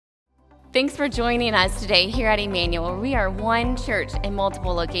Thanks for joining us today here at Emmanuel. We are one church in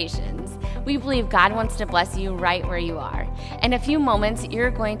multiple locations. We believe God wants to bless you right where you are. In a few moments, you're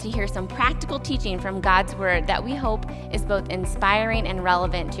going to hear some practical teaching from God's Word that we hope is both inspiring and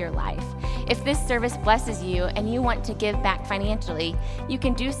relevant to your life. If this service blesses you and you want to give back financially, you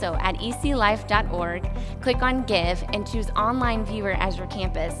can do so at eclife.org. Click on Give and choose Online Viewer as your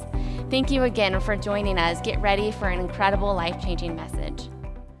campus. Thank you again for joining us. Get ready for an incredible, life-changing message.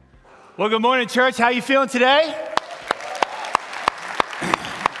 Well, good morning, church. How you feeling today?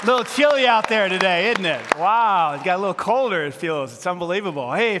 A little chilly out there today, isn't it? Wow, it got a little colder, it feels. It's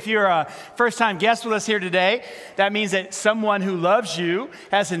unbelievable. Hey, if you're a first-time guest with us here today, that means that someone who loves you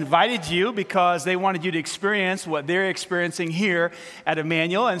has invited you because they wanted you to experience what they're experiencing here at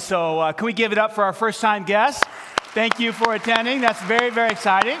Emmanuel. And so can we give it up for our first-time guests? Thank you for attending. That's very, very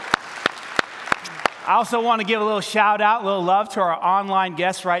exciting. I also want to give a little shout out, a little love to our online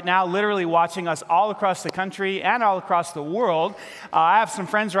guests right now, literally watching us all across the country and all across the world. I have some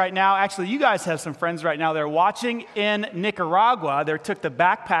friends right now. Actually, you guys have some friends right now. They're watching in Nicaragua. They took the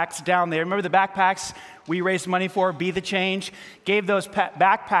backpacks down there. Remember the backpacks we raised money for, Be the Change? Gave those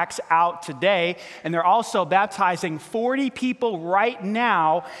backpacks out today. And they're also baptizing 40 people right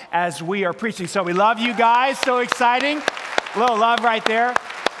now as we are preaching. So we love you guys. So exciting. A little love right there.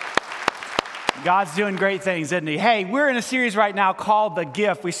 God's doing great things, isn't he? Hey, we're in a series right now called The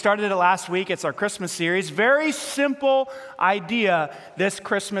Gift. We started it last week. It's our Christmas series. Very simple idea this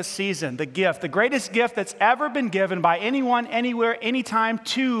Christmas season, the gift. The greatest gift that's ever been given by anyone, anywhere, anytime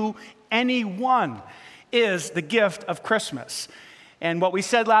to anyone is the gift of Christmas. And what we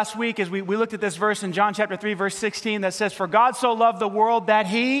said last week is we looked at this verse in John chapter 3, verse 16 that says, "For God so loved the world that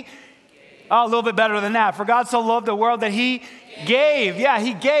he..." Oh, a little bit better than that. "For God so loved the world that he gave." Yeah,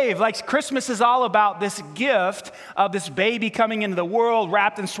 he gave. Like Christmas is all about this gift of this baby coming into the world,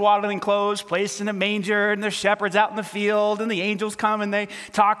 wrapped in swaddling clothes, placed in a manger, and there's shepherds out in the field, and the angels come and they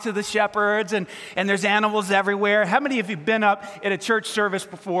talk to the shepherds, and there's animals everywhere. How many of you have been up at a church service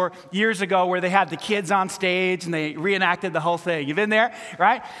before, years ago, where they had the kids on stage and they reenacted the whole thing? You've been there,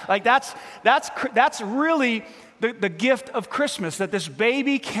 right? Like that's really the gift of Christmas, that this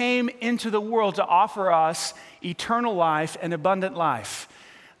baby came into the world to offer us eternal life and abundant life.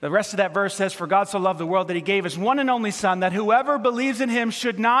 The rest of that verse says, "For God so loved the world that he gave his one and only Son, that whoever believes in him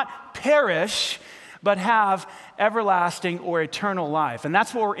should not perish, but have everlasting or eternal life." And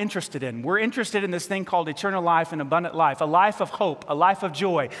that's what we're interested in. We're interested in this thing called eternal life and abundant life, a life of hope, a life of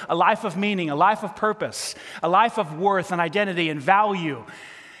joy, a life of meaning, a life of purpose, a life of worth and identity and value.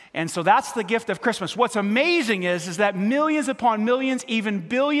 And so that's the gift of Christmas. What's amazing is that millions upon millions, even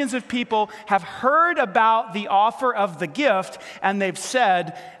billions of people have heard about the offer of the gift, and they've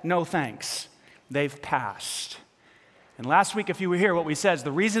said, no thanks. They've passed. And last week, if you were here, what we said is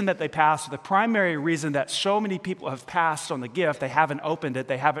the reason that they passed, the primary reason that so many people have passed on the gift, they haven't opened it,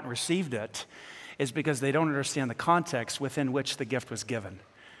 they haven't received it, is because they don't understand the context within which the gift was given.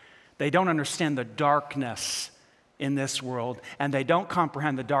 They don't understand the darkness in this world, and they don't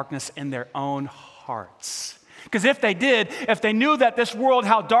comprehend the darkness in their own hearts. Because if they did, if they knew that this world,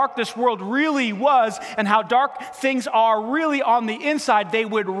 how dark this world really was, and how dark things are really on the inside, they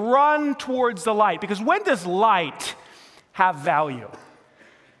would run towards the light. Because when does light have value?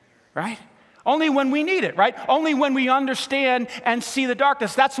 Right? Only when we need it, right? Only when we understand and see the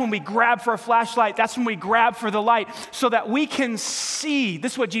darkness. That's when we grab for a flashlight. That's when we grab for the light so that we can see.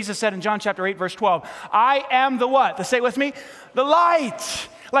 This is what Jesus said in John chapter 8, verse 12. "I am the what?" Say it with me. The light.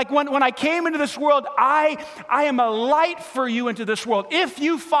 Like when I came into this world, I am a light for you into this world. If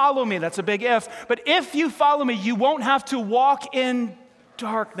you follow me, that's a big if, but if you follow me, you won't have to walk in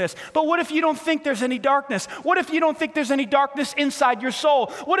darkness. But what if you don't think there's any darkness? What if you don't think there's any darkness inside your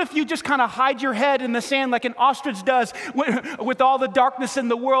soul? What if you just kind of hide your head in the sand like an ostrich does with all the darkness in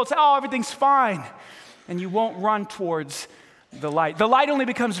the world? Say, oh, everything's fine. And you won't run towards the light. The light only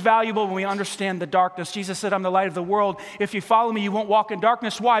becomes valuable when we understand the darkness. Jesus said, "I'm the light of the world. If you follow me, you won't walk in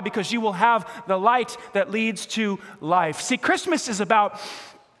darkness." Why? Because you will have the light that leads to life. See, Christmas is about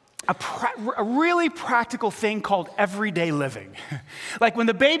a really practical thing called everyday living. Like when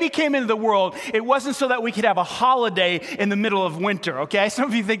the baby came into the world, it wasn't so that we could have a holiday in the middle of winter, okay? Some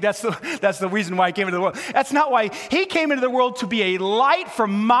of you think that's the reason why he came into the world. That's not why. He came into the world to be a light for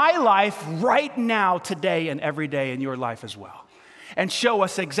my life right now, today, and every day in your life as well. And show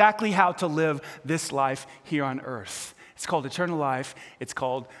us exactly how to live this life here on earth. It's called eternal life. It's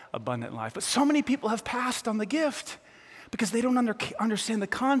called abundant life. But so many people have passed on the gift because they don't understand the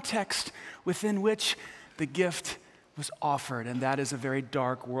context within which the gift was offered, and that is a very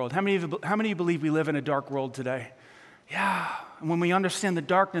dark world. How many of you believe we live in a dark world today? Yeah. And when we understand the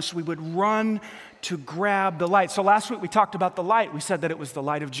darkness, we would run to grab the light. So last week we talked about the light. We said that it was the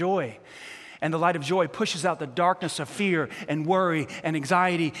light of joy. And the light of joy pushes out the darkness of fear and worry and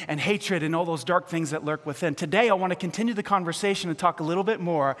anxiety and hatred and all those dark things that lurk within. Today, I want to continue the conversation and talk a little bit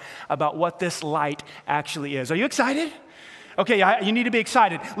more about what this light actually is. Are you excited? Okay, you need to be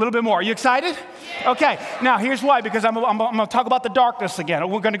excited. A little bit more. Are you excited? Yeah. Okay, now here's why, because I'm going to talk about the darkness again.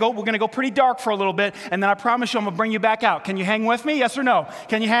 We're going to go pretty dark for a little bit, and then I promise you I'm going to bring you back out. Can you hang with me? Yes or no?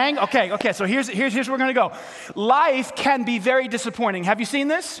 Can you hang? Okay, so here's where we're going to go. Life can be very disappointing. Have you seen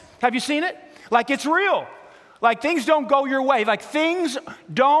this? Have you seen it? Like, it's real. Like, things don't go your way. Like, things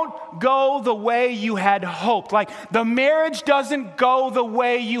don't go the way you had hoped. Like, the marriage doesn't go the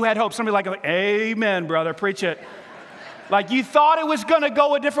way you had hoped. Somebody like, amen, brother, preach it. Like, you thought it was going to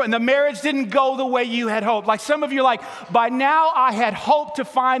go a different, and the marriage didn't go the way you had hoped. Like, some of you are like, by now I had hoped to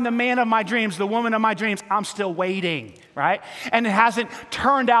find the man of my dreams, the woman of my dreams. I'm still waiting, right? And it hasn't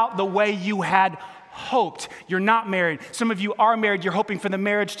turned out the way you had hoped. You're not married. Some of you are married. You're hoping for the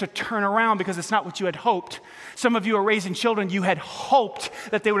marriage to turn around because it's not what you had hoped. Some of you are raising children. You had hoped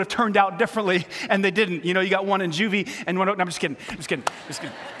that they would have turned out differently, and they didn't. You know, you got one in juvie and one. No, I'm just kidding.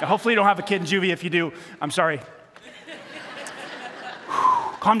 Hopefully you don't have a kid in juvie. If you do, I'm sorry.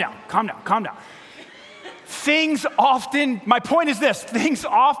 Calm down. My point is this, things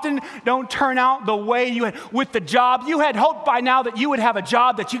often don't turn out the way you had. With the job, you had hoped by now that you would have a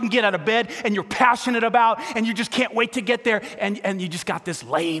job that you can get out of bed and you're passionate about and you just can't wait to get there, and you just got this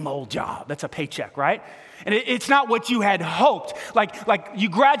lame old job. That's a paycheck, right? And it's not what you had hoped. Like you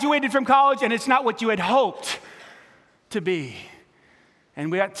graduated from college and it's not what you had hoped to be. And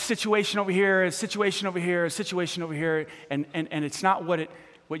we got situation over here, a situation over here, a situation over here, and it's not what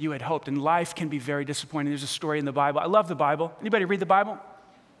you had hoped. And life can be very disappointing. There's a story in the Bible. I love the Bible. Anybody read the Bible?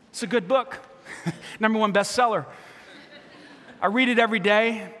 It's a good book. Number 1 bestseller. I read it every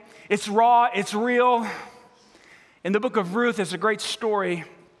day. It's raw, it's real. In the book of Ruth, there's a great story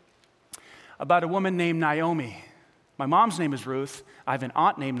about a woman named Naomi. My mom's name is Ruth. I have an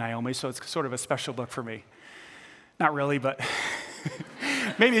aunt named Naomi, so it's sort of a special book for me. Not really, but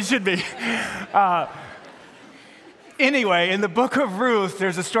maybe it should be. Anyway, in the book of Ruth,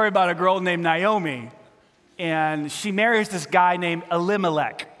 there's a story about a girl named Naomi, and she marries this guy named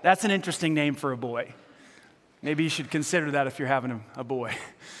Elimelech. That's an interesting name for a boy. Maybe you should consider that if you're having a boy,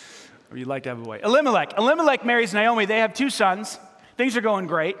 or you'd like to have a boy. Elimelech marries Naomi. They have 2 sons. Things are going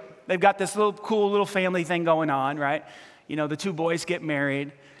great. They've got this little cool little family thing going on, right? You know, the 2 boys get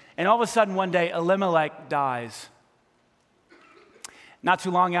married, and all of a sudden one day Elimelech dies. Not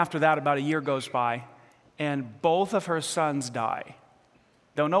too long after that, about a year goes by, and both of her sons die.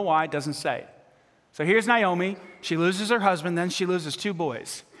 Don't know why, doesn't say. So here's Naomi. She loses her husband, then she loses 2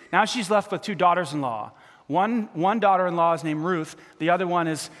 boys. Now she's left with 2 daughters-in-law. One daughter-in-law is named Ruth. The other one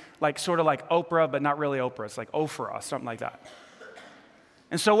is sort of like Oprah, but not really Oprah. It's like Ophrah, something like that.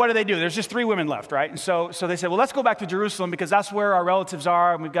 And so what do? There's just 3 women left, right? And so they said, well, let's go back to Jerusalem because that's where our relatives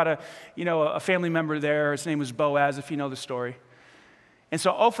are, and we've got a family member there. His name was Boaz, if you know the story. And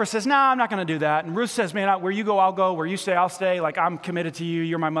so Ophrah says, no, I'm not going to do that. And Ruth says, man, where you go, I'll go. Where you stay, I'll stay. Like, I'm committed to you.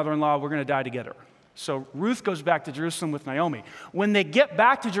 You're my mother-in-law. We're going to die together. So Ruth goes back to Jerusalem with Naomi. When they get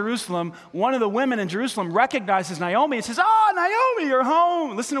back to Jerusalem, one of the women in Jerusalem recognizes Naomi and says, Naomi, you're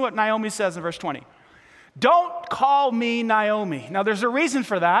home. Listen to what Naomi says in verse 20. Don't call me Naomi. Now, there's a reason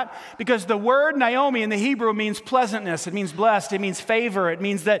for that, because the word Naomi in the Hebrew means pleasantness. It means blessed. It means favor. It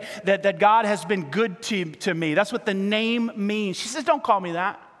means that God has been good to me. That's what the name means. She says, don't call me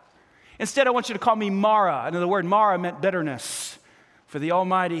that. Instead, I want you to call me Mara. And the word Mara meant bitterness. For the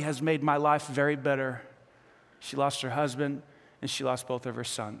Almighty has made my life very bitter. She lost her husband, and she lost both of her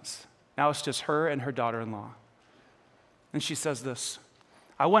sons. Now it's just her and her daughter-in-law. And she says this,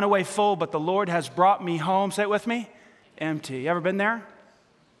 I went away full, but the Lord has brought me home, say it with me, empty. You ever been there?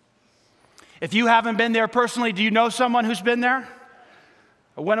 If you haven't been there personally, do you know someone who's been there?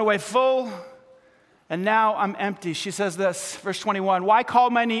 I went away full, and now I'm empty. She says this, verse 21, why call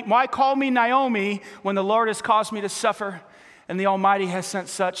me Naomi when the Lord has caused me to suffer, and the Almighty has sent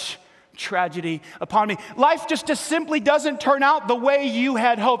such tragedy upon me? Life just simply doesn't turn out the way you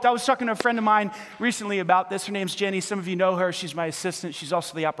had hoped. I was talking to a friend of mine recently about this. Her name's Jenny. Some of you know her. She's my assistant. She's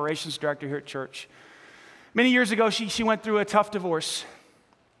also the operations director here at church. Many years ago, she went through a tough divorce.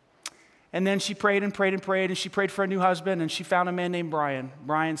 And then she prayed and prayed and prayed, and she prayed for a new husband, and she found a man named Brian.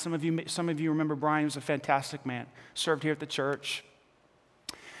 Brian, some of you remember Brian. He was a fantastic man. Served here at the church.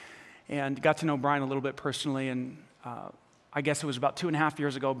 And got to know Brian a little bit personally, and I guess it was about 2.5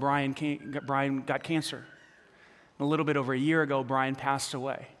 years ago, Brian got cancer. And a little bit over a year ago, Brian passed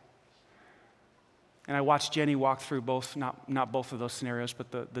away. And I watched Jenny walk through both, not both of those scenarios,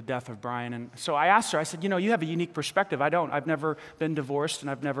 but the death of Brian. And so I asked her, I said, you have a unique perspective. I don't. I've never been divorced, and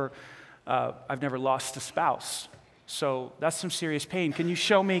I've never lost a spouse. So that's some serious pain. Can you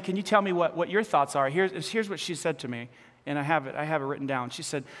tell me what your thoughts are? Here's what she said to me, and I have it written down. She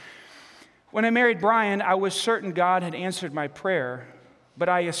said, when I married Brian, I was certain God had answered my prayer, but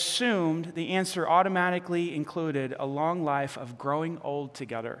I assumed the answer automatically included a long life of growing old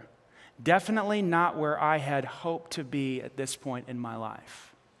together. Definitely not where I had hoped to be at this point in my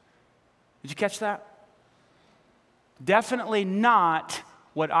life. Did you catch that? Definitely not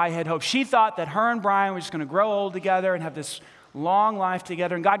what I had hoped. She thought that her and Brian were just going to grow old together and have this long life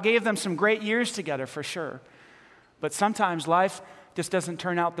together. And God gave them some great years together for sure. But sometimes life just doesn't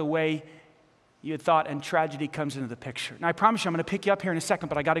turn out the way you had thought, and tragedy comes into the picture. Now, I promise you, I'm going to pick you up here in a second,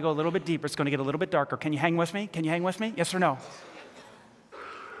 but I got to go a little bit deeper. It's going to get a little bit darker. Can you hang with me? Yes or no?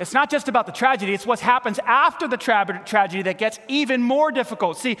 It's not just about the tragedy, it's what happens after the tragedy that gets even more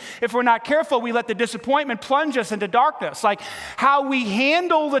difficult. See, if we're not careful, we let the disappointment plunge us into darkness. Like how we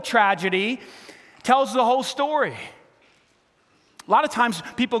handle the tragedy tells the whole story. A lot of times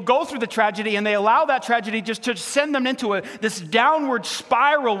people go through the tragedy and they allow that tragedy just to send them into this downward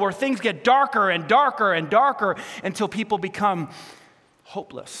spiral where things get darker and darker and darker until people become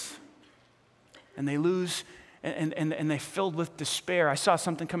hopeless. And they lose and they filled with despair. I saw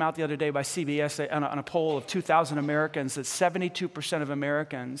something come out the other day by CBS on a poll of 2,000 Americans that 72% of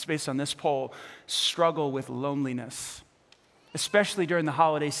Americans, based on this poll, struggle with loneliness, especially during the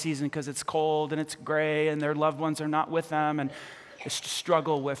holiday season because it's cold and it's gray and their loved ones are not with them, and they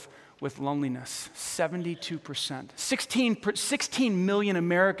struggle with loneliness. 72%. 16 million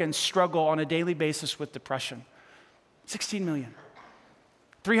Americans struggle on a daily basis with depression. 16 million.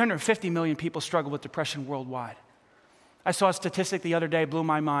 350 million people struggle with depression worldwide. I saw a statistic the other day, blew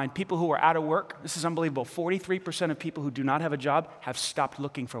my mind. People who are out of work, this is unbelievable, 43% of people who do not have a job have stopped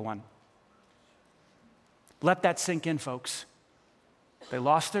looking for one. Let that sink in, folks. They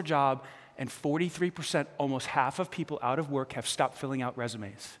lost their job, and 43%, almost half of people out of work, have stopped filling out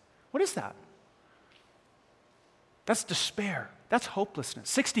resumes. What is that? That's despair. That's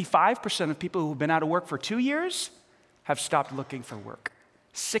hopelessness. 65% of people who have been out of work for 2 years have stopped looking for work.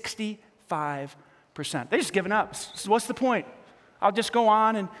 65%. They're just giving up. So what's the point? I'll just go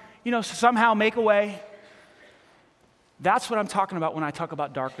on and, somehow make a way. That's what I'm talking about when I talk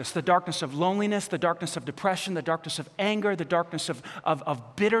about darkness. The darkness of loneliness, the darkness of depression, the darkness of anger, the darkness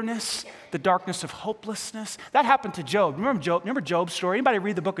of bitterness, the darkness of hopelessness. That happened to Job. Remember Job's story? Anybody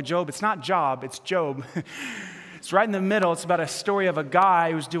read the book of Job? It's not Job, it's Job. It's right in the middle. It's about a story of a guy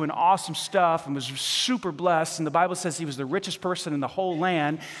who was doing awesome stuff and was super blessed. And the Bible says he was the richest person in the whole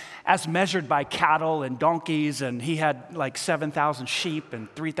land as measured by cattle and donkeys. And he had like 7,000 sheep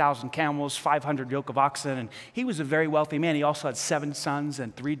and 3,000 camels, 500 yoke of oxen. And he was a very wealthy man. He also had 7 sons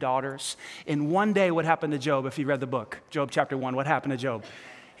and 3 daughters. In one day, what happened to Job, if you read the book? Job chapter 1, what happened to Job?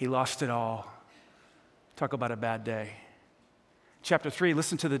 He lost it all. Talk about a bad day. Chapter 3,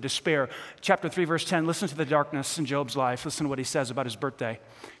 listen to the despair. Chapter 3, verse 10, listen to the darkness in Job's life. Listen to what he says about his birthday.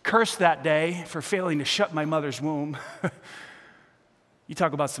 Cursed that day for failing to shut my mother's womb. You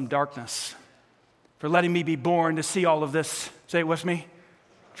talk about some darkness. For letting me be born to see all of this. Say it with me.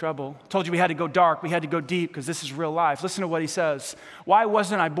 Trouble. Told you we had to go dark. We had to go deep because this is real life. Listen to what he says. Why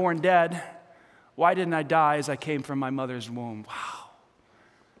wasn't I born dead? Why didn't I die as I came from my mother's womb? Wow.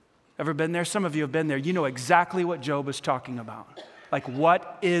 Ever been there? Some of you have been there. You know exactly what Job is talking about. Like,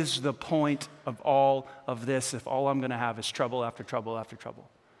 what is the point of all of this if all I'm going to have is trouble after trouble after trouble?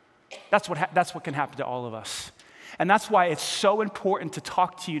 That's what can happen to all of us. And that's why it's so important to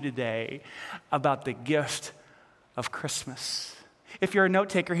talk to you today about the gift of Christmas. If you're a note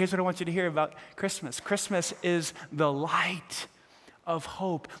taker, here's what I want you to hear about Christmas. Christmas is the light of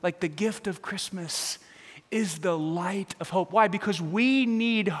hope. Like the gift of Christmas is the light of hope. Why? Because we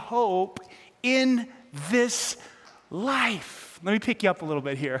need hope in this life. Let me pick you up a little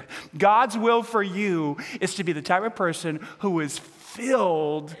bit here. God's will for you is to be the type of person who is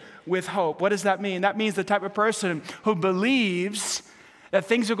filled with hope. What does that mean? That means the type of person who believes that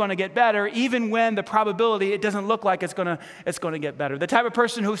things are going to get better even when the probability it doesn't look like it's going to get better. The type of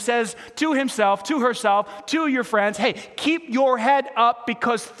person who says to himself, to herself, to your friends, hey, keep your head up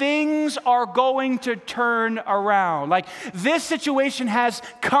because things are going to turn around. Like this situation has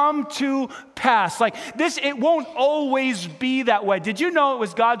come to pass. Like this, it won't always be that way. Did you know it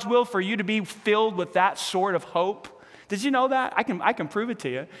was God's will for you to be filled with that sort of hope? Did you know that? I can prove it to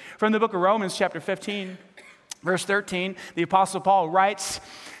you. From the book of Romans chapter 15. Verse 13, the Apostle Paul writes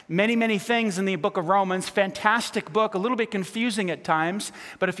many, many things in the book of Romans. Fantastic book, a little bit confusing at times.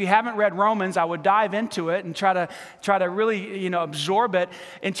 But if you haven't read Romans, I would dive into it and try to really, absorb it.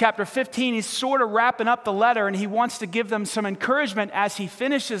 In chapter 15, he's sort of wrapping up the letter, and he wants to give them some encouragement as he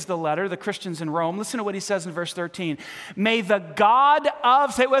finishes the letter, the Christians in Rome. Listen to what he says in verse 13. May the God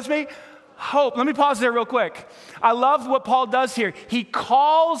of, say it with me, hope. Let me pause there real quick. I love what Paul does here. He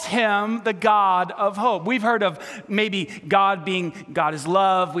calls him the God of hope. We've heard of maybe God is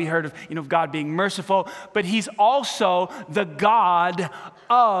love. We heard of, God being merciful, but he's also the God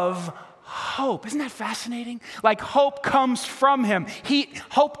of hope. Isn't that fascinating? Like hope comes from him.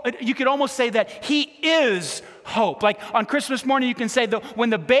 You could almost say that he is hope. Like on Christmas morning, you can say that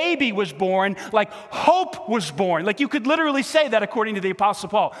when the baby was born, like hope was born. Like you could literally say that according to the Apostle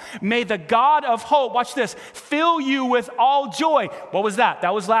Paul. May the God of hope, watch this, fill you with all joy. What was that?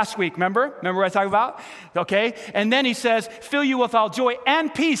 That was last week, remember? Remember what I talked about? Okay. And then he says, fill you with all joy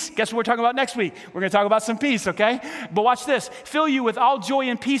and peace. Guess what we're talking about next week? We're going to talk about some peace, okay? But watch this. Fill you with all joy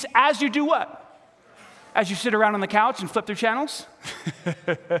and peace as you do what? As you sit around on the couch and flip through channels?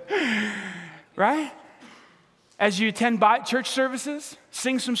 Right? As you attend church services,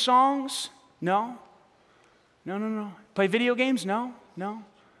 sing some songs? No. Play video games? No.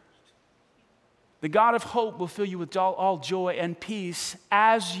 The God of hope will fill you with all joy and peace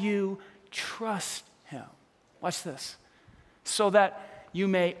as you trust him. Watch this. So that you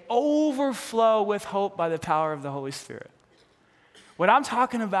may overflow with hope by the power of the Holy Spirit. What I'm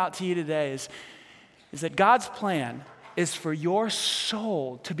talking about to you today is that God's plan is for your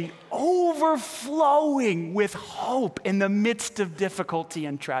soul to be overflowing with hope in the midst of difficulty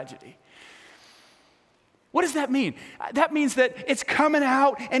and tragedy. What does that mean? That means that it's coming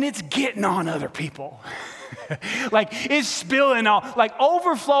out and it's getting on other people. Like it's spilling out. Like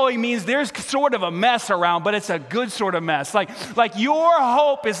overflowing means there's sort of a mess around, but it's a good sort of mess. Like your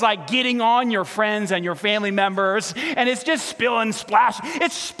hope is like getting on your friends and your family members, and it's just spilling,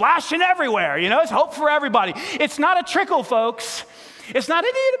 it's splashing everywhere. It's hope for everybody. It's not a trickle, folks. It's not a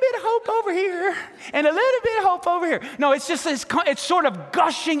little bit of hope over here and a little bit of hope over here. No, it's sort of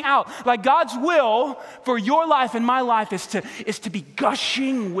gushing out. Like God's will for your life and my life is to be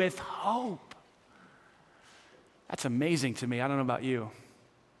gushing with hope. That's amazing to me. I don't know about you.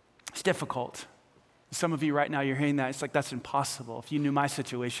 It's difficult. Some of you right now, you're hearing that. It's like, that's impossible. If you knew my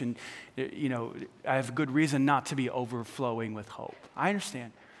situation, I have a good reason not to be overflowing with hope. I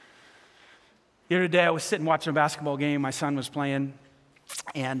understand. The other day, I was sitting watching a basketball game. My son was playing,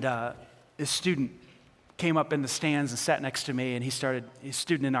 and this student came up in the stands and sat next to me, and he's a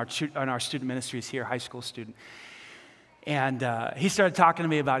student in our student ministries here, high school student. And he started talking to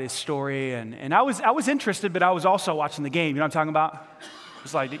me about his story, and I was interested, but I was also watching the game. You know what I'm talking about?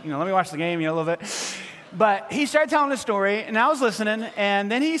 It's like, let me watch the game, a little bit. But he started telling the story, and I was listening,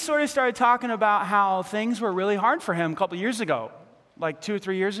 and then he sort of started talking about how things were really hard for him a couple years ago, like 2 or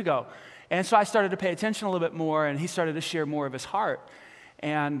 3 years ago. And so I started to pay attention a little bit more, and he started to share more of his heart.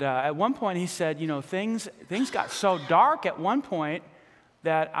 And at one point he said, things got so dark at one point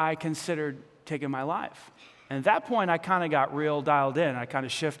that I considered taking my life. And at that point, I kind of got real dialed in. I kind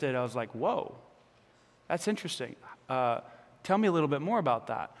of shifted. I was like, whoa, that's interesting. Tell me a little bit more about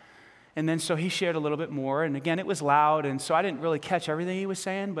that. And then so he shared a little bit more. And again, it was loud, and so I didn't really catch everything he was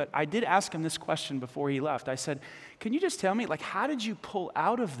saying, but I did ask him this question before he left. I said, can you just tell me, how did you pull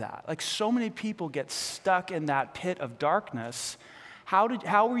out of that? So many people get stuck in that pit of darkness.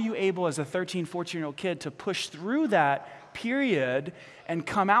 How were you able as a 13, 14-year-old kid to push through that period and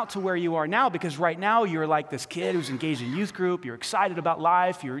come out to where you are now? Because right now you're like this kid who's engaged in youth group, you're excited about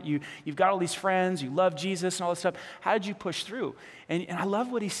life, you've got all these friends, you love Jesus and all this stuff. How did you push through? And I love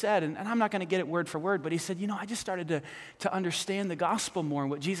what he said, and I'm not going to get it word for word, but he said, I just started to understand the gospel more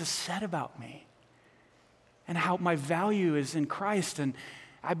and what Jesus said about me and how my value is in Christ. And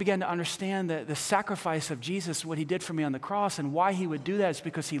I began to understand the sacrifice of Jesus, what he did for me on the cross, and why he would do that is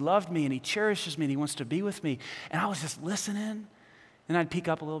because he loved me and he cherishes me and he wants to be with me. And I was just listening, and I'd peek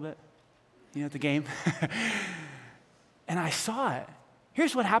up a little bit, at the game. And I saw it.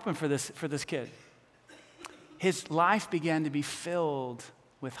 Here's what happened for this kid. His life began to be filled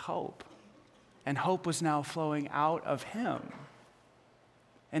with hope, and hope was now flowing out of him.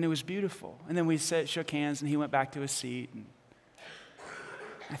 And it was beautiful. And then we shook hands, and he went back to his seat. And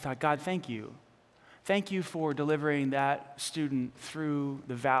I thought, God, thank you. Thank you for delivering that student through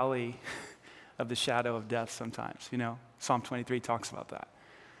the valley of the shadow of death sometimes. Psalm 23 talks about that.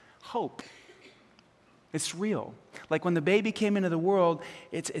 Hope. It's real. Like when the baby came into the world,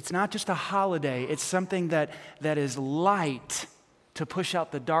 it's not just a holiday. It's something that is light to push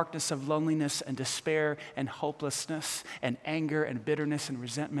out the darkness of loneliness and despair and hopelessness and anger and bitterness and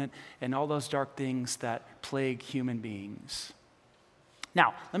resentment and all those dark things that plague human beings.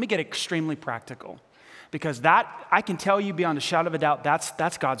 Now, let me get extremely practical, because that, I can tell you beyond a shadow of a doubt,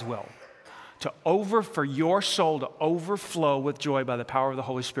 that's God's will. For your soul to overflow with joy by the power of the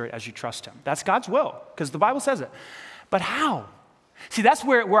Holy Spirit as you trust him. That's God's will, because the Bible says it. But how? See, that's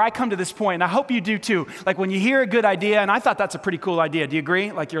where I come to this point, and I hope you do too. Like when you hear a good idea, and I thought that's a pretty cool idea. Do you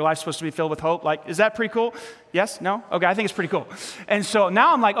agree? Like your life's supposed to be filled with hope. Like, is that pretty cool? Yes? No? Okay, I think it's pretty cool. And so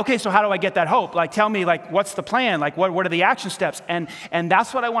now I'm like, okay, so how do I get that hope? Like, tell me, like, what's the plan? Like, what are the action steps? And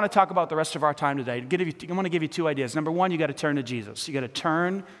that's what I want to talk about the rest of our time today. I want to give you two ideas. Number one, you got to turn to Jesus. You got to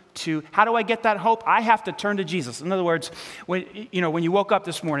turn to, how do I get that hope? I have to turn to Jesus. In other words, when you woke up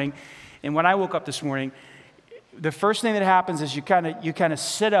this morning, and when I woke up this morning, the first thing that happens is you kind of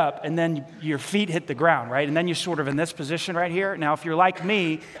sit up, and then your feet hit the ground, right? And then you're sort of in this position right here. Now, if you're like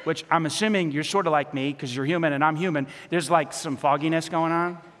me, which I'm assuming you're sort of like me because you're human and I'm human, there's like some fogginess going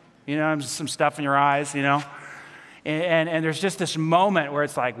on, some stuff in your eyes, and there's just this moment where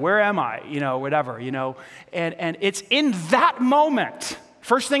it's like, where am I, whatever, and it's in that moment,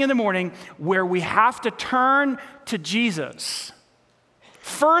 first thing in the morning, where we have to turn to Jesus.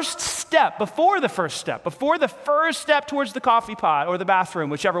 Before the first step towards the coffee pot or the bathroom,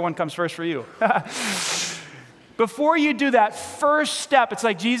 whichever one comes first for you. Before you do that first step, it's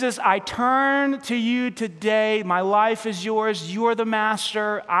like, Jesus, I turn to you today. My life is yours. You're the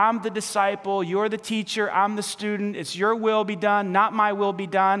master. I'm the disciple. You're the teacher. I'm the student. It's your will be done, not my will be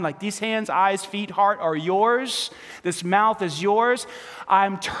done. Like these hands, eyes, feet, heart are yours. This mouth is yours.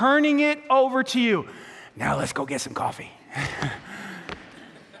 I'm turning it over to you. Now let's go get some coffee.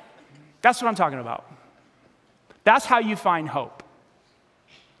 That's what I'm talking about. That's how you find hope.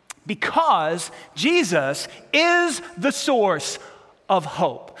 Because Jesus is the source of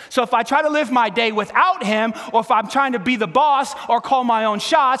hope. So if I try to live my day without him, or if I'm trying to be the boss or call my own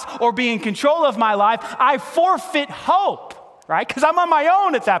shots or be in control of my life, I forfeit hope, right? Because I'm on my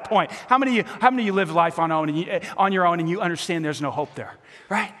own at that point. How many of you live life on your own and you understand there's no hope there,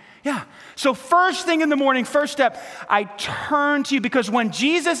 right? Yeah. So first thing in the morning, first step, I turn to you, because when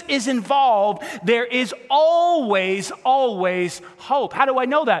Jesus is involved, there is always hope. How do I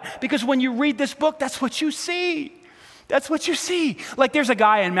know that? Because when you read this book, that's what you see. That's what you see. Like there's a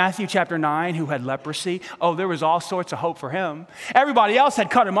guy in Matthew chapter 9 who had leprosy. Oh, there was all sorts of hope for him. Everybody else had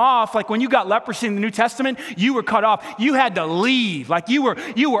cut him off. Like when you got leprosy in the New Testament, you were cut off. You had to leave. Like you were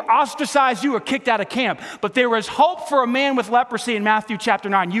ostracized. You were kicked out of camp. But there was hope for a man with leprosy in Matthew chapter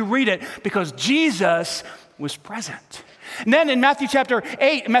 9. You read it because Jesus was present. And then in Matthew chapter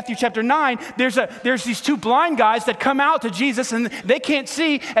 8, Matthew chapter 9, there's these two blind guys that come out to Jesus and they can't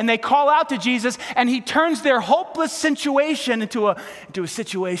see, and they call out to Jesus, and he turns their hopeless situation into a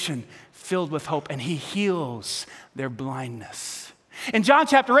situation filled with hope, and he heals their blindness. In John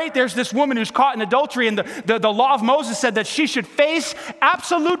chapter 8, there's this woman who's caught in adultery, and the law of Moses said that she should face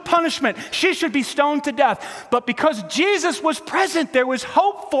absolute punishment. She should be stoned to death. But because Jesus was present, there was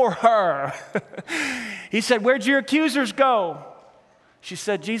hope for her. He said, "Where'd your accusers go?" She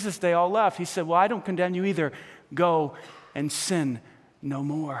said, "Jesus, they all left." He said, "Well, I don't condemn you either. Go and sin no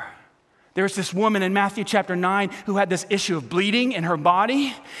more." There's this woman in Matthew chapter 9 who had this issue of bleeding in her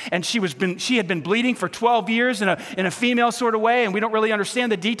body, and she had been bleeding for 12 years in a female sort of way, and we don't really understand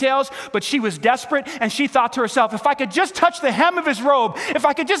the details, but she was desperate, and she thought to herself, if I could just touch the hem of his robe, if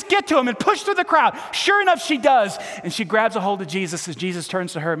I could just get to him and push through the crowd. Sure enough, she does, and she grabs a hold of Jesus as Jesus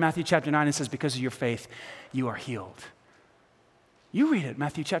turns to her in Matthew chapter 9 and says, "Because of your faith, you are healed." You read it,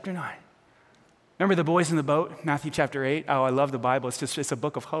 Matthew chapter 9. Remember the boys in the boat, Matthew chapter 8? Oh, I love the Bible. It's a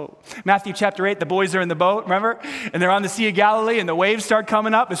book of hope. Matthew chapter 8, the boys are in the boat, remember? And they're on the Sea of Galilee, and the waves start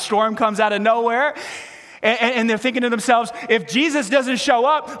coming up. The storm comes out of nowhere. And they're thinking to themselves, if Jesus doesn't show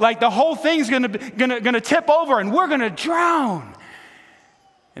up, like the whole thing's gonna tip over, and we're gonna drown.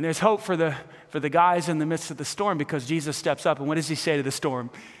 And there's hope for the guys in the midst of the storm, because Jesus steps up, and what does he say to the storm?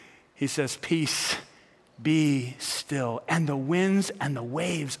 He says, "Peace, be still." And the winds and the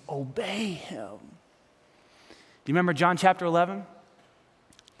waves obey him. Do you remember John chapter 11?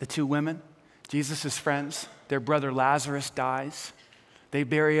 The two women, Jesus' friends, their brother Lazarus dies. They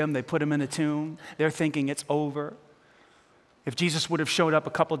bury him, they put him in a tomb. They're thinking it's over. If Jesus would have showed up a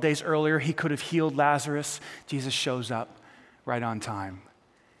couple of days earlier, he could have healed Lazarus. Jesus shows up right on time.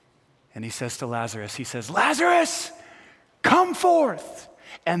 And he says to Lazarus, "Lazarus, come forth."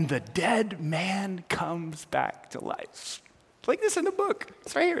 And the dead man comes back to life. It's like this in the book.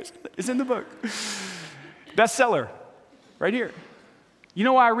 It's right here. It's in the book. Bestseller, right here. You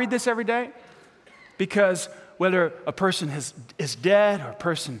know why I read this every day? Because whether a person is dead, or a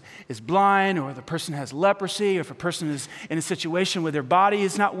person is blind, or the person has leprosy, or if a person is in a situation where their body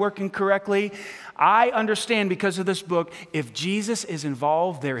is not working correctly, I understand because of this book, if Jesus is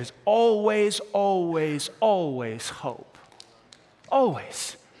involved, there is always, always, always hope.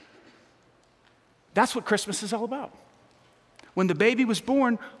 Always. That's what Christmas is all about. When the baby was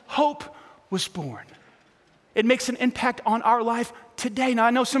born, hope was born. It makes an impact on our life today. Now, I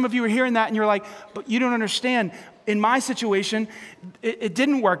know some of you are hearing that and you're like, but you don't understand. In my situation, it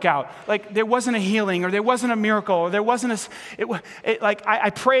didn't work out. Like, there wasn't a healing, or there wasn't a miracle, or there wasn't I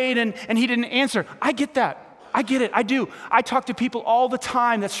prayed and he didn't answer. I get that. I get it. I do. I talk to people all the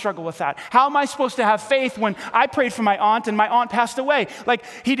time that struggle with that. How am I supposed to have faith when I prayed for my aunt and my aunt passed away? Like,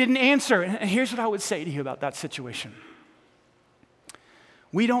 he didn't answer. And here's what I would say to you about that situation.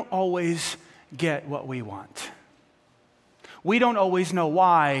 We don't always get what we want. We don't always know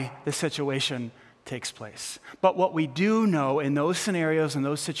why the situation takes place. But what we do know in those scenarios and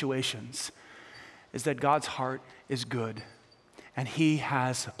those situations is that God's heart is good and he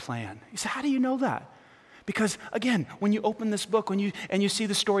has a plan. You say, how do you know that? Because again, when you open this book, and you see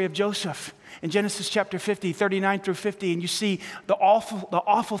the story of Joseph in Genesis chapter 50, 39 through 50, and you see the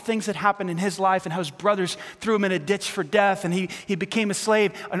awful things that happened in his life and how his brothers threw him in a ditch for death and he became a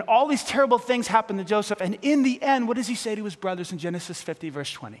slave, and all these terrible things happened to Joseph. And in the end, what does he say to his brothers in Genesis 50,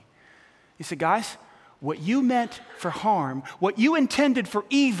 verse 20? He said, guys, what you meant for harm, what you intended for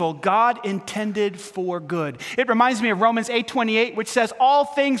evil, God intended for good. It reminds me of Romans 8:28, which says, all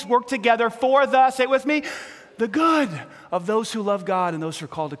things work together for the, say it with me, the good of those who love God and those who are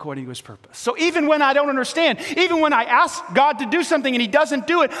called according to his purpose. So even when I don't understand, even when I ask God to do something and he doesn't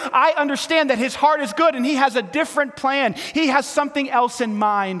do it, I understand that his heart is good and he has a different plan. He has something else in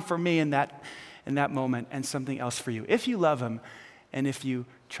mind for me in that moment, and something else for you, if you love him and if you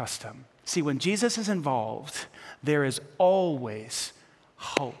trust him. See, when Jesus is involved, there is always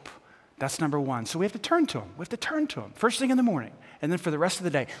hope. That's number one. So we have to turn to him. We have to turn to him first thing in the morning, and then for the rest of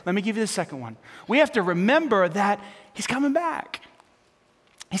the day. Let me give you the second one. We have to remember that he's coming back.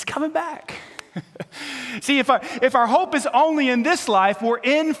 He's coming back. See, if our hope is only in this life, we're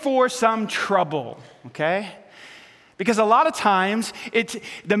in for some trouble, okay? Because a lot of times,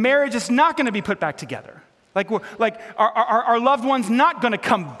 the marriage is not going to be put back together. Our loved one's not going to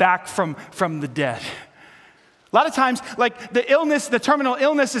come back from the dead. A lot of times, like the terminal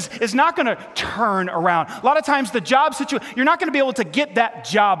illness is not going to turn around. A lot of times the job situation, you're not going to be able to get that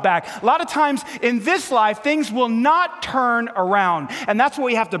job back. A lot of times in this life, things will not turn around. And that's why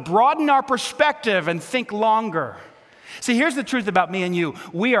we have to broaden our perspective and think longer. See, here's the truth about me and you.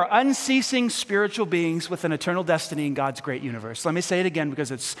 We are unceasing spiritual beings with an eternal destiny in God's great universe. Let me say it again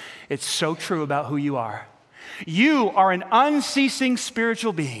because it's so true about who you are. You are an unceasing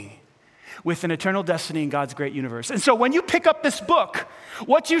spiritual being with an eternal destiny in God's great universe. And so when you pick up this book,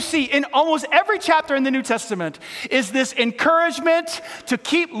 what you see in almost every chapter in the New Testament is this encouragement to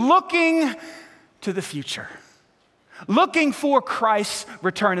keep looking to the future. Looking for Christ's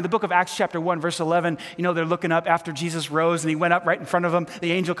return. In the book of Acts chapter 1, verse 11, they're looking up after Jesus rose and he went up right in front of them.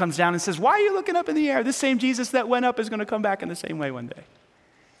 The angel comes down and says, why are you looking up in the air? This same Jesus that went up is going to come back in the same way one day.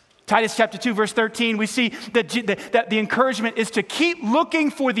 Titus chapter 2, verse 13, we see that the encouragement is to keep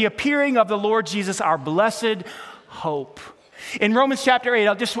looking for the appearing of the Lord Jesus, our blessed hope. In Romans chapter 8,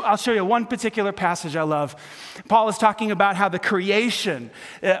 I'll show you one particular passage I love. Paul is talking about how the creation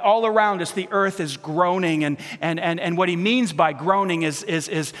all around us, the earth is groaning, and what he means by groaning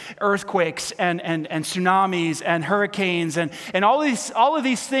is earthquakes and tsunamis and hurricanes and all of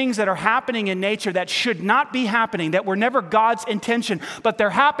these things that are happening in nature that should not be happening, that were never God's intention, but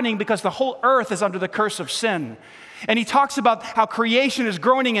they're happening because the whole earth is under the curse of sin. And he talks about how creation is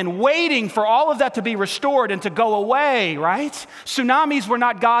groaning and waiting for all of that to be restored and to go away, right? Tsunamis were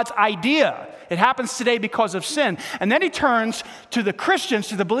not God's idea. It happens today because of sin. And then he turns to the Christians,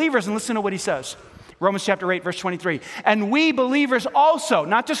 to the believers, and listen to what he says. Romans chapter 8, verse 23. And we believers also,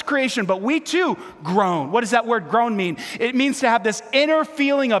 not just creation, but we too groan. What does that word groan mean? It means to have this inner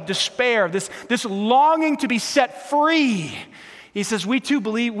feeling of despair, this longing to be set free. He says, we too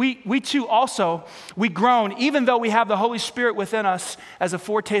believe, we too also, we groan, even though we have the Holy Spirit within us as a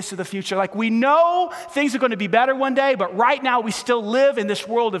foretaste of the future. Like we know things are going to be better one day, but right now we still live in this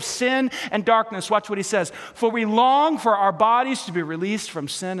world of sin and darkness. Watch what he says. For we long for our bodies to be released from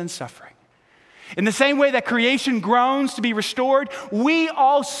sin and suffering. In the same way that creation groans to be restored, we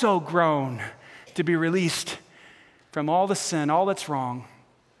also groan to be released from all the sin, all that's wrong,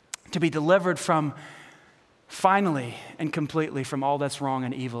 to be delivered from finally and completely from all that's wrong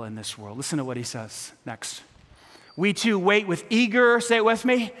and evil in this world. Listen to what he says next. We too wait with eager, say it with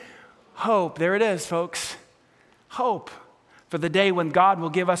me, hope. There it is, folks. Hope for the day when God will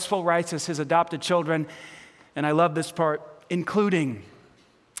give us full rights as his adopted children. And I love this part, including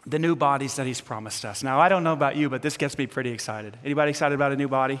the new bodies that he's promised us. Now, I don't know about you, but this gets me pretty excited. Anybody excited about a new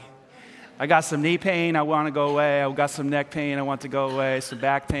body? I got some knee pain, I want to go away. I got some neck pain, I want to go away. Some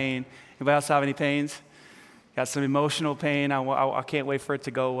back pain. Anybody else have any pains? Got some emotional pain, I can't wait for it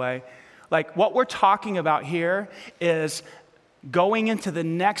to go away. Like, what we're talking about here is going into the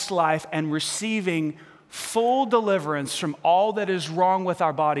next life and receiving full deliverance from all that is wrong with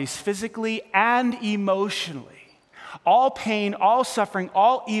our bodies, physically and emotionally. All pain, all suffering,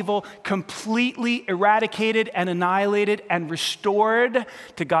 all evil, completely eradicated and annihilated and restored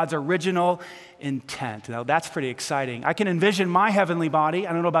to God's original intent. Now, that's pretty exciting. I can envision my heavenly body.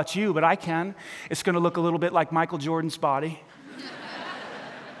 I don't know about you, but I can. It's going to look a little bit like Michael Jordan's body.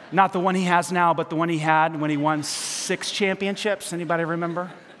 Not the one he has now, but the one he had when he won 6 championships. Anybody remember?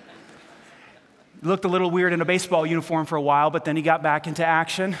 He looked a little weird in a baseball uniform for a while, but then he got back into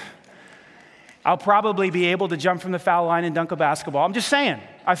action. I'll probably be able to jump from the foul line and dunk a basketball. I'm just saying,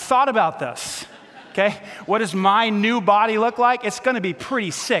 I've thought about this, okay? What does my new body look like? It's going to be pretty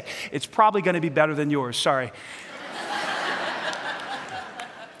sick. It's probably going to be better than yours, sorry.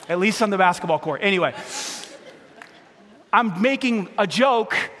 At least on the basketball court. Anyway, I'm making a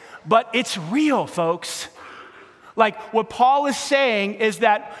joke, but it's real, folks. Like, what Paul is saying is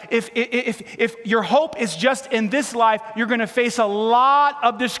that if your hope is just in this life, you're going to face a lot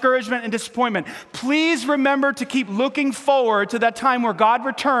of discouragement and disappointment. Please remember to keep looking forward to that time where God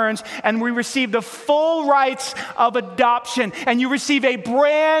returns and we receive the full rights of adoption, and you receive a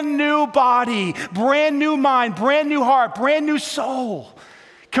brand new body, brand new mind, brand new heart, brand new soul,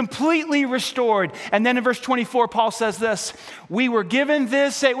 completely restored. And then in verse 24, Paul says this, we were given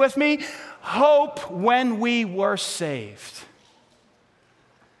this, say it with me, hope when we were saved.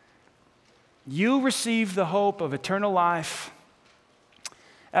 You received the hope of eternal life,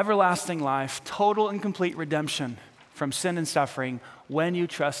 everlasting life, total and complete redemption from sin and suffering when you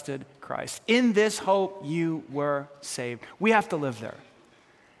trusted Christ. In this hope, you were saved. We have to live there.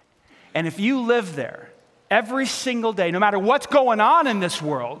 And if you live there every single day, no matter what's going on in this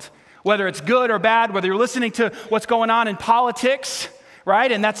world, whether it's good or bad, whether you're listening to what's going on in politics,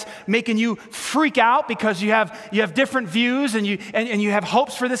 right? And that's making you freak out because you have different views and you have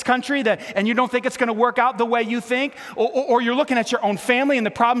hopes for this country and you don't think it's going to work out the way you think, or you're looking at your own family and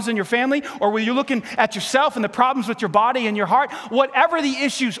the problems in your family, or you're looking at yourself and the problems with your body and your heart. Whatever the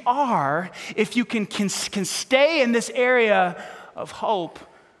issues are, if you can stay in this area of hope,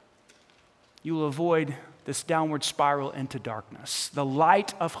 you will avoid this downward spiral into darkness. The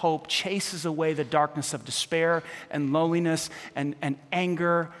light of hope chases away the darkness of despair and loneliness and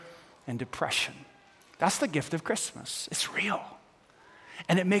anger and depression. That's the gift of Christmas. It's real.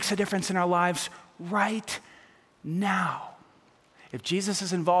 And it makes a difference in our lives right now. If Jesus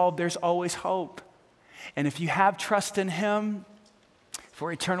is involved, there's always hope. And if you have trust in him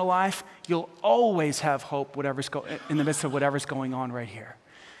for eternal life, you'll always have hope in the midst of whatever's going on right here.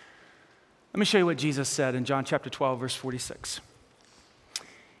 Let me show you what Jesus said in John chapter 12, verse 46.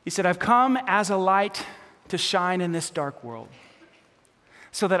 He said, I've come as a light to shine in this dark world,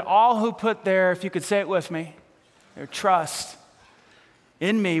 so that all who put their, if you could say it with me, their trust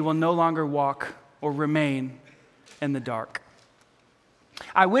in me will no longer walk or remain in the dark.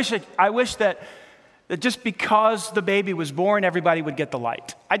 I wish that just because the baby was born, everybody would get the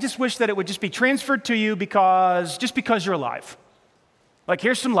light. I just wish that it would just be transferred to you because you're alive. Like,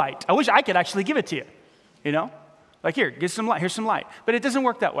 here's some light. I wish I could actually give it to you, you know? Like, here, get some light. Here's some light. But it doesn't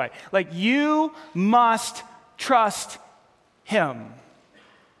work that way. Like, you must trust him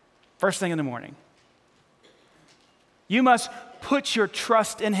first thing in the morning. You must put your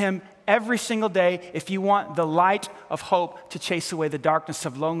trust in him every single day if you want the light of hope to chase away the darkness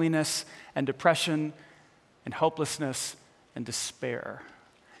of loneliness and depression and hopelessness and despair.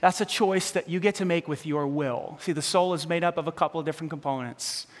 That's a choice that you get to make with your will. See, the soul is made up of a couple of different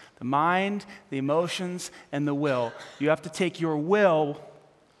components: the mind, the emotions, and the will. You have to take your will,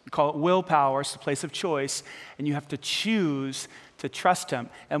 we call it willpower, it's the place of choice, and you have to choose to trust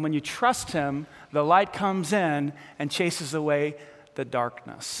him. And when you trust him, the light comes in and chases away the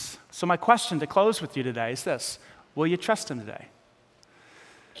darkness. So my question to close with you today is this: will you trust him today?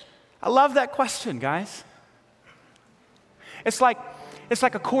 I love that question, guys. It's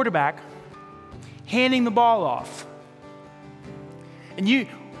like a quarterback handing the ball off. And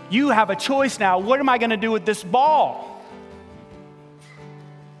you have a choice now. What am I going to do with this ball?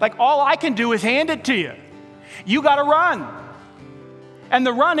 Like, all I can do is hand it to you. You got to run. And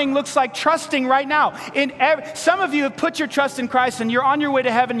the running looks like trusting right now. Some of you have put your trust in Christ and you're on your way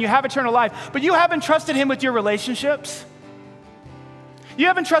to heaven, you have eternal life, but you haven't trusted him with your relationships. You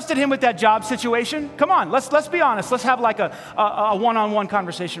haven't trusted him with that job situation. Come on, let's be honest. Let's have like a one-on-one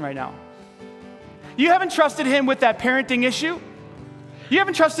conversation right now. You haven't trusted him with that parenting issue. You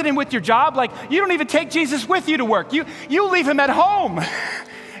haven't trusted him with your job. Like, you don't even take Jesus with you to work. You leave him at home.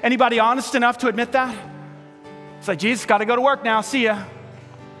 Anybody honest enough to admit that? It's like, Jesus, got to go to work now. See ya.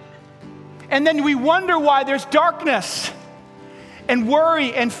 And then we wonder why there's darkness and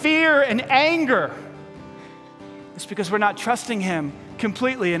worry and fear and anger. It's because we're not trusting him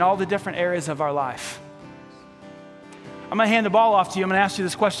completely in all the different areas of our life. I'm going to hand the ball off to you. I'm going to ask you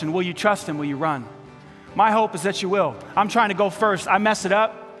this question. Will you trust him? Will you run? My hope is that you will. I'm trying to go first. I mess it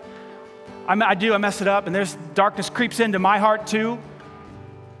up. I mess it up, and there's darkness creeps into my heart too.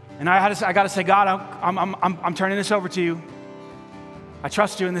 And I got to say, God, I'm turning this over to you. I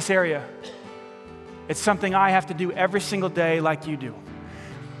trust you in this area. It's something I have to do every single day like you do.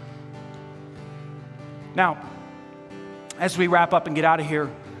 Now, as we wrap up and get out of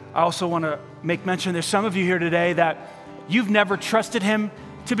here, I also want to make mention there's some of you here today that you've never trusted him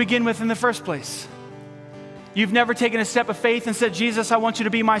to begin with in the first place. You've never taken a step of faith and said, Jesus, I want you to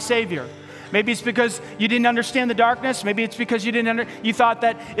be my Savior. Maybe it's because you didn't understand the darkness. Maybe it's because you thought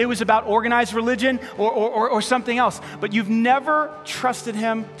that it was about organized religion or something else. But you've never trusted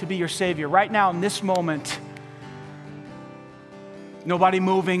him to be your Savior. Right now, in this moment, nobody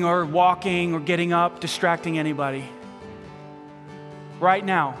moving or walking or getting up, distracting anybody. Right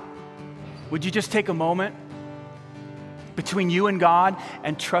now, would you just take a moment between you and God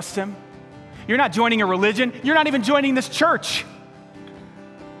and trust him? You're not joining a religion. You're not even joining this church.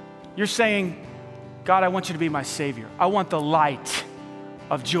 You're saying, God, I want you to be my Savior. I want the light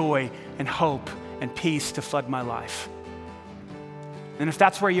of joy and hope and peace to flood my life. And if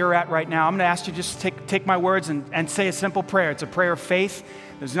that's where you're at right now, I'm going to ask you just take my words and say a simple prayer. It's a prayer of faith.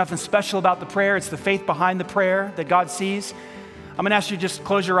 There's nothing special about the prayer. It's the faith behind the prayer that God sees. I'm going to ask you to just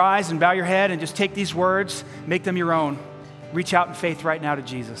close your eyes and bow your head and just take these words, make them your own. Reach out in faith right now to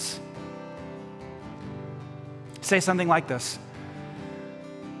Jesus. Say something like this.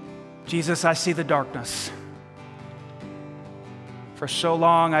 Jesus, I see the darkness. For so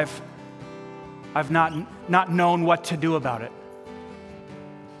long, I've not known what to do about it.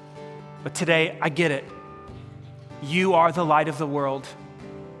 But today, I get it. You are the light of the world.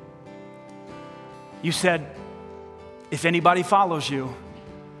 You said, if anybody follows you,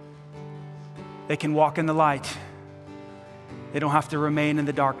 they can walk in the light. They don't have to remain in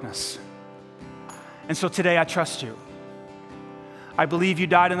the darkness. And so today I trust you. I believe you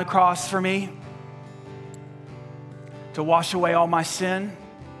died on the cross for me to wash away all my sin.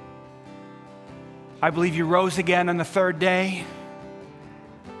 I believe you rose again on the third day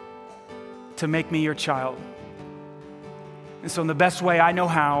to make me your child. And so in the best way I know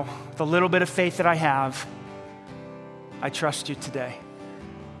how, the little bit of faith that I have, I trust you today.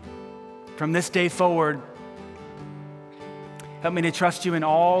 From this day forward, help me to trust you in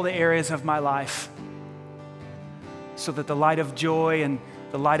all the areas of my life so that the light of joy and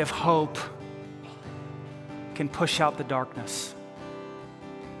the light of hope can push out the darkness.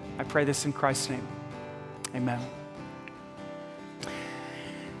 I pray this in Christ's name. Amen.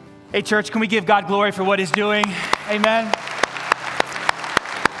 Hey, church, can we give God glory for what he's doing? Amen.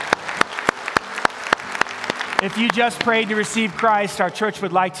 If you just prayed to receive Christ, our church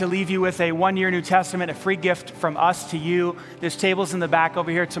would like to leave you with a one-year New Testament, a free gift from us to you. There's tables in the back over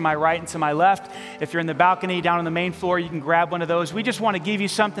here to my right and to my left. If you're in the balcony down on the main floor, you can grab one of those. We just want to give you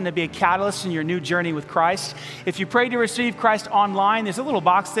something to be a catalyst in your new journey with Christ. If you prayed to receive Christ online, there's a little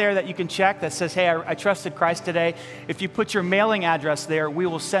box there that you can check that says, hey, I trusted Christ today. If you put your mailing address there, we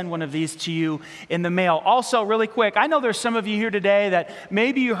will send one of these to you in the mail. Also, really quick, I know there's some of you here today that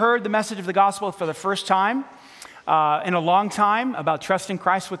maybe you heard the message of the gospel for the first time. In a long time about trusting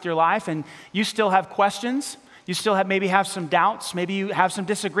Christ with your life, and you still have questions. You still maybe have some doubts. Maybe you have some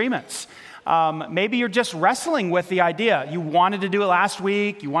disagreements. Maybe you're just wrestling with the idea. You wanted to do it last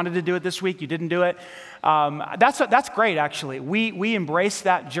week. You wanted to do it this week. You didn't do it. That's great, actually. We embrace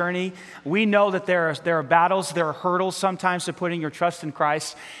that journey. We know that there are battles, there are hurdles sometimes to putting your trust in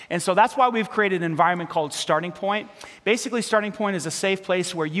Christ. And so that's why we've created an environment called Starting Point. Basically, Starting Point is a safe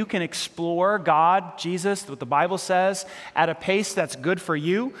place where you can explore God, Jesus, what the Bible says, at a pace that's good for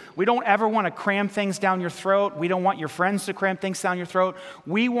you. We don't ever want to cram things down your throat. We don't want your friends to cram things down your throat.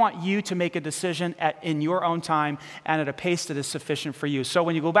 We want you to make a decision in your own time and at a pace that is sufficient for you. So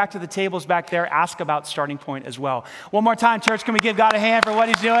when you go back to the tables back there, ask about Starting Point as well. One more time, church, can we give God a hand for what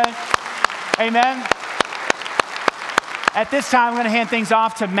he's doing? Amen. At this time, I'm going to hand things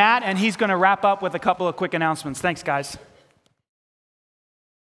off to Matt, and he's going to wrap up with a couple of quick announcements. Thanks, guys.